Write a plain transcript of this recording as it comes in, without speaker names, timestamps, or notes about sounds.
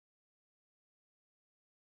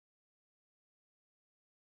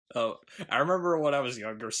Oh, I remember when I was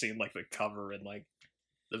younger seeing like the cover in like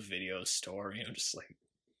the video store, and I'm just like,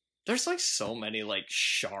 there's like so many like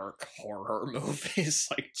shark horror movies,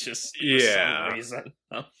 like just for some Yeah. reason.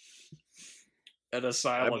 And I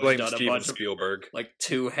Asylum's blame done a Steven bunch of Spielberg. like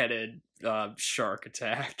two-headed shark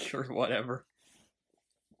attack or whatever.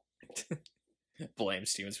 Blame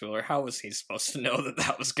Steven Spielberg. How was he supposed to know that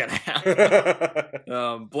that was gonna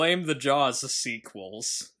happen? Blame the Jaws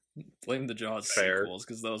sequels. Blame the Jaws Fair. sequels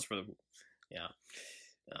because those were the yeah.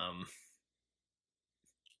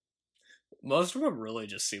 Most of them really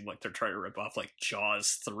just seem like they're trying to rip off like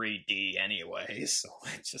Jaws 3D anyway. So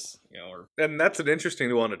it's just And that's an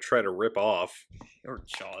interesting one to try to rip off. or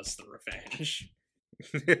Jaws the Revenge.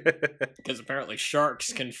 Because apparently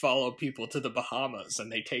sharks can follow people to the Bahamas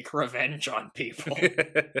and they take revenge on people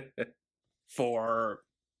for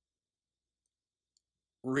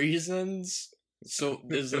reasons. So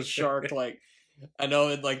is a shark like, I know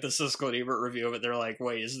in like the Siskel and Ebert review of it, they're like,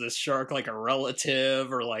 wait, is this shark like a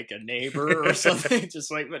relative or like a neighbor or something?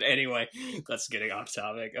 Just like, but anyway, that's getting off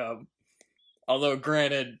topic. Although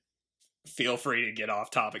granted, feel free to get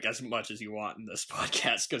off topic as much as you want in this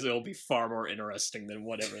podcast because it'll be far more interesting than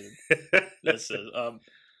whatever this is.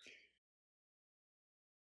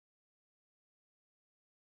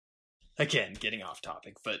 Again, getting off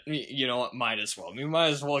topic, but you know what? Might as well. We might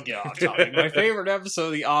as well get off topic. My favorite episode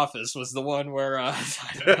of The Office was the one where I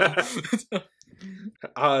don't know.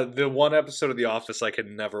 The one episode of The Office I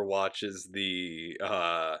can never watch is the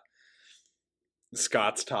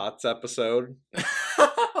Scott's Tots episode.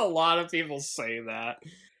 A lot of people say that.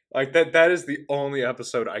 Like that is the only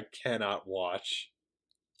episode I cannot watch.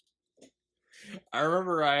 I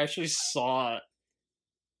remember I actually saw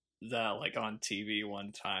that like on TV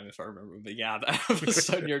one time, if I remember. But yeah, that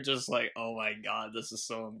episode you're just like, oh my god, this is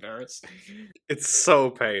so embarrassing. It's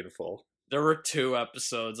so painful. There were two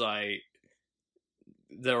episodes that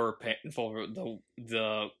were painful.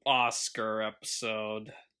 The Oscar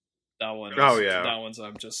episode. That one. Oh yeah. That one's.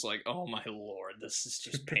 I'm just like, oh my lord, this is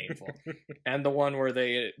just painful. And the one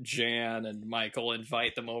where Jan and Michael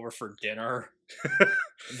invite them over for dinner.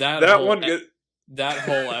 That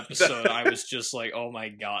whole episode, I was just like, oh my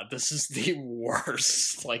god, this is the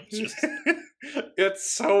worst. Like, just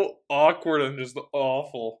it's so awkward and just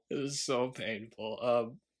awful. It was so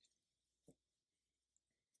painful.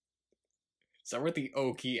 Is that where the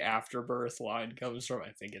Okie afterbirth line comes from?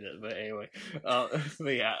 I think it is, but anyway.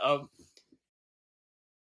 But yeah,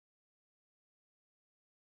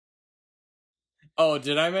 oh,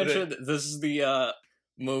 did I mention this is the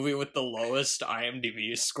movie with the lowest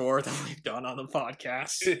IMDb score that we've done on the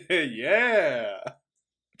podcast? Yeah.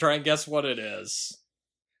 Try and guess what it is.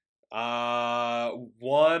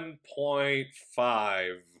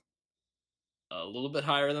 1.5. A little bit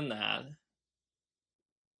higher than that.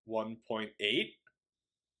 1.8? A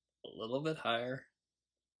little bit higher.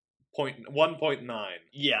 1.9.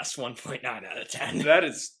 Yes, 1.9 out of 10. That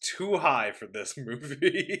is too high for this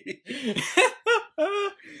movie.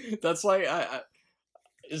 That's like,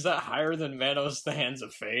 is that higher than Manos the Hands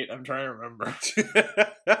of Fate? I'm trying to remember.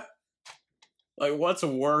 Like, what's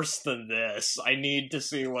worse than this? I need to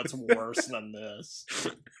see what's worse than this.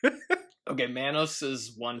 Okay, Manos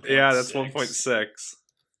is 1.6. Yeah, that's 1.6.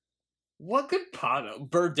 What could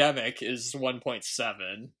Birdemic is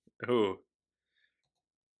 1.7. Who?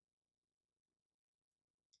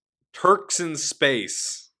 Turks in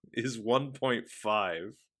Space is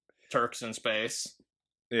 1.5. Turks in Space.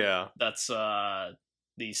 Yeah. That's the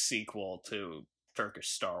sequel to Turkish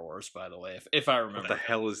Star Wars, by the way, if I remember. What the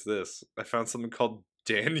hell is this? I found something called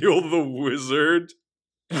Daniel the Wizard.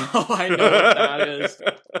 Oh, I know what that is.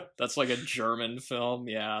 That's like a German film.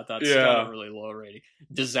 Yeah, that's got a really low rating.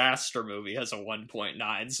 Disaster Movie has a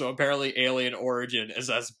 1.9, so apparently Alien Origin is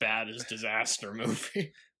as bad as Disaster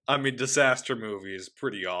Movie. I mean, Disaster Movie is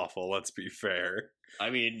pretty awful, let's be fair.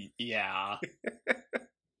 I mean, yeah.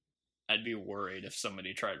 I'd be worried if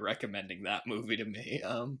somebody tried recommending that movie to me.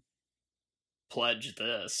 Pledge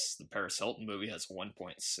This, the Paris Hilton movie, has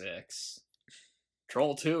 1.6.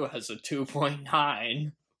 Troll 2 has a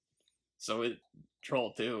 2.9. So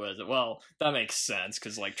Troll 2 is, well, that makes sense,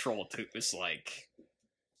 because, like, Troll 2 is, like,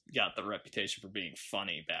 got the reputation for being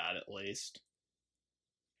funny bad, at least.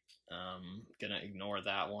 Gonna ignore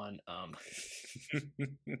that one,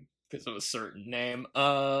 because of a certain name.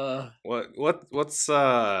 What's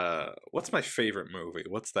my favorite movie?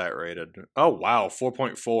 What's that rated? Oh, wow,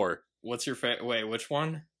 4.4. What's your favorite? Wait, which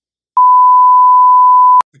one?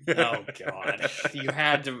 Oh, God. You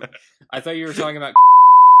had to... I thought you were talking about...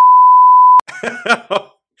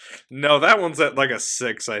 No, that one's at like a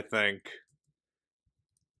 6, I think.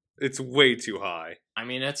 It's way too high. I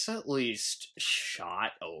mean, it's at least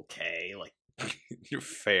shot okay. Like, You're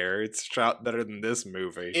fair. It's shot better than this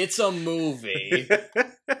movie. it's a movie.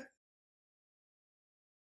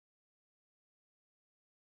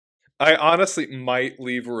 I honestly might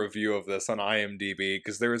leave a review of this on IMDb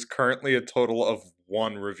because there is currently a total of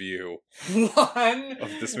one review One of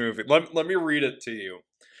this movie. Let me read it to you.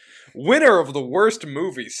 Winner of the worst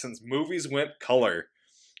movie since movies went color.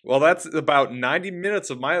 Well, that's about 90 minutes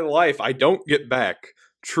of my life I don't get back.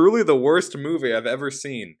 Truly the worst movie I've ever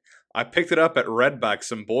seen. I picked it up at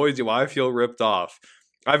Redbox, and boy, do I feel ripped off.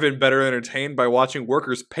 I've been better entertained by watching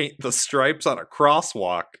workers paint the stripes on a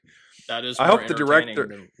crosswalk. That is I more hope the entertaining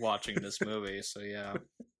director- than watching this movie, so yeah.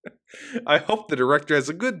 I hope the director has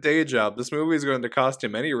a good day job. This movie is going to cost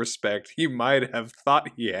him any respect he might have thought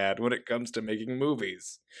he had when it comes to making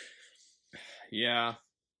movies. Yeah.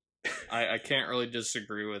 I can't really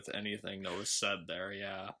disagree with anything that was said there,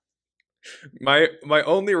 yeah. My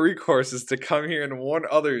only recourse is to come here and warn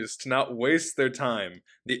others to not waste their time.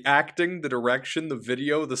 The acting, the direction, the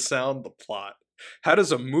video, the sound, the plot. How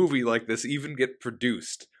does a movie like this even get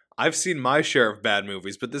produced? I've seen my share of bad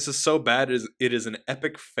movies, but this is so bad it is an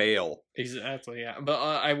epic fail. Exactly, yeah. But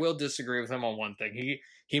I will disagree with him on one thing.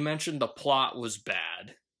 He mentioned the plot was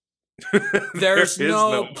bad. There's There is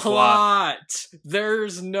no plot.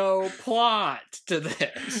 There's no plot to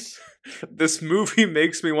this. This movie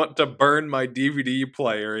makes me want to burn my DVD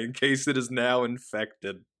player in case it is now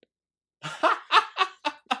infected.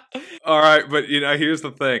 Alright, but here's the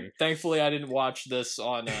thing. Thankfully, I didn't watch this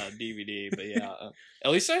on DVD, but yeah. At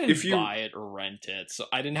least I didn't buy it or rent it, so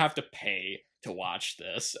I didn't have to pay to watch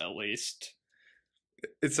this, at least.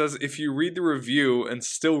 It says, if you read the review and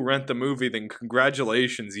still rent the movie, then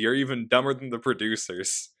congratulations, you're even dumber than the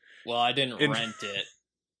producers. Well, I didn't rent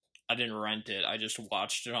it. I just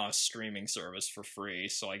watched it on a streaming service for free,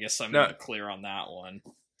 so I guess I'm not clear on that one.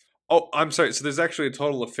 Oh, I'm sorry, so there's actually a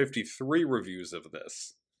total of 53 reviews of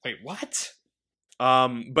this. Wait, what?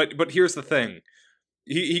 But here's the thing.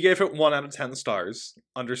 He gave it 1 out of 10 stars.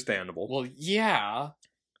 Understandable. Well, yeah.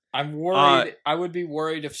 I'm worried. I would be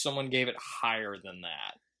worried if someone gave it higher than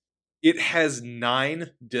that. It has 9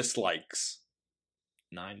 dislikes.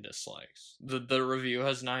 9 dislikes. The review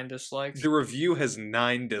has 9 dislikes? The review has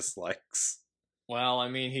 9 dislikes. Well, I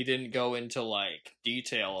mean, he didn't go into, like,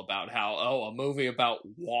 detail about how, a movie about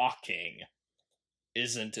walking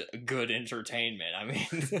isn't good entertainment. I mean,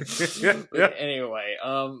 anyway,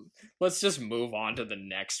 let's just move on to the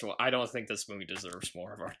next one. I don't think this movie deserves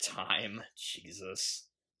more of our time. Jesus.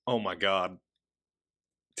 Oh my god.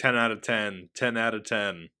 10 out of 10, 10 out of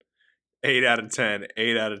 10, 8 out of 10,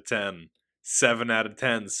 8 out of 10, 7 out of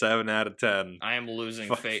 10, 7 out of 10. I am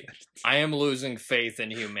losing faith. I am losing faith in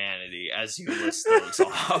humanity as you list those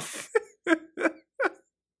off.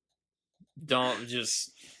 Don't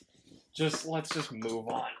just let's just move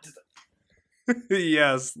on to the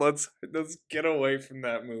yes, let's get away from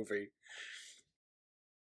that movie.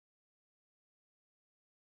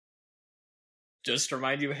 Just to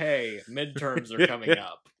remind you, hey, midterms are coming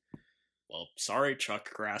up. Well, sorry, Chuck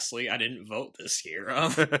Grassley, I didn't vote this year.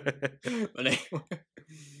 But anyway,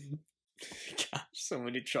 gosh, so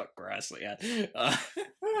many Chuck Grassley.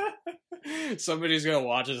 Somebody's gonna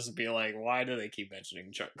watch this and be like, "Why do they keep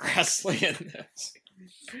mentioning Chuck Grassley in this?"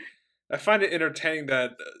 I find it entertaining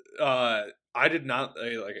that I did not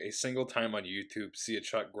like a single time on YouTube see a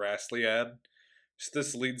Chuck Grassley ad. So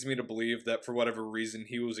this leads me to believe that for whatever reason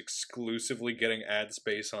he was exclusively getting ad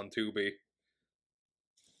space on Tubi.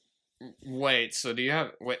 Wait, so do you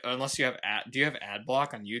have unless you have do you have ad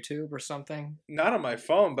block on YouTube or something? Not on my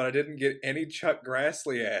phone, but I didn't get any Chuck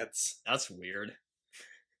Grassley ads. That's weird.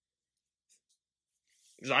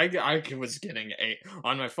 I was getting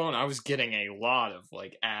on my phone. I was getting a lot of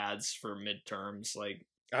like ads for midterms. Like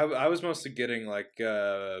I was mostly getting like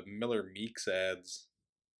Miller Meeks ads.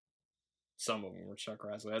 Some of them were Chuck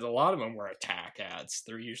Grassley ads. A lot of them were attack ads.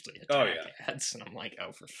 They're usually attack ads, and I'm like,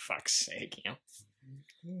 oh, for fuck's sake,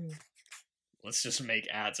 let's just make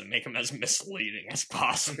ads and make them as misleading as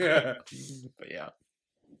possible. Yeah. But yeah.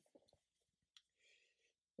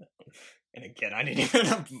 And again, I didn't even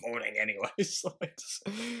end up voting anyway, so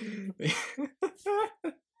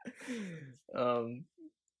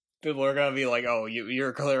people are gonna be like, "Oh,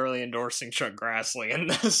 you're clearly endorsing Chuck Grassley in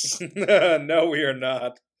this." No, we are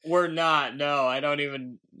not. We're not. No, I don't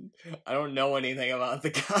know anything about the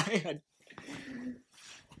guy.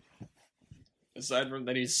 Aside from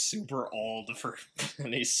that, he's super old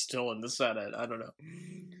and he's still in the Senate. I don't know.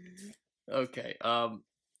 Okay.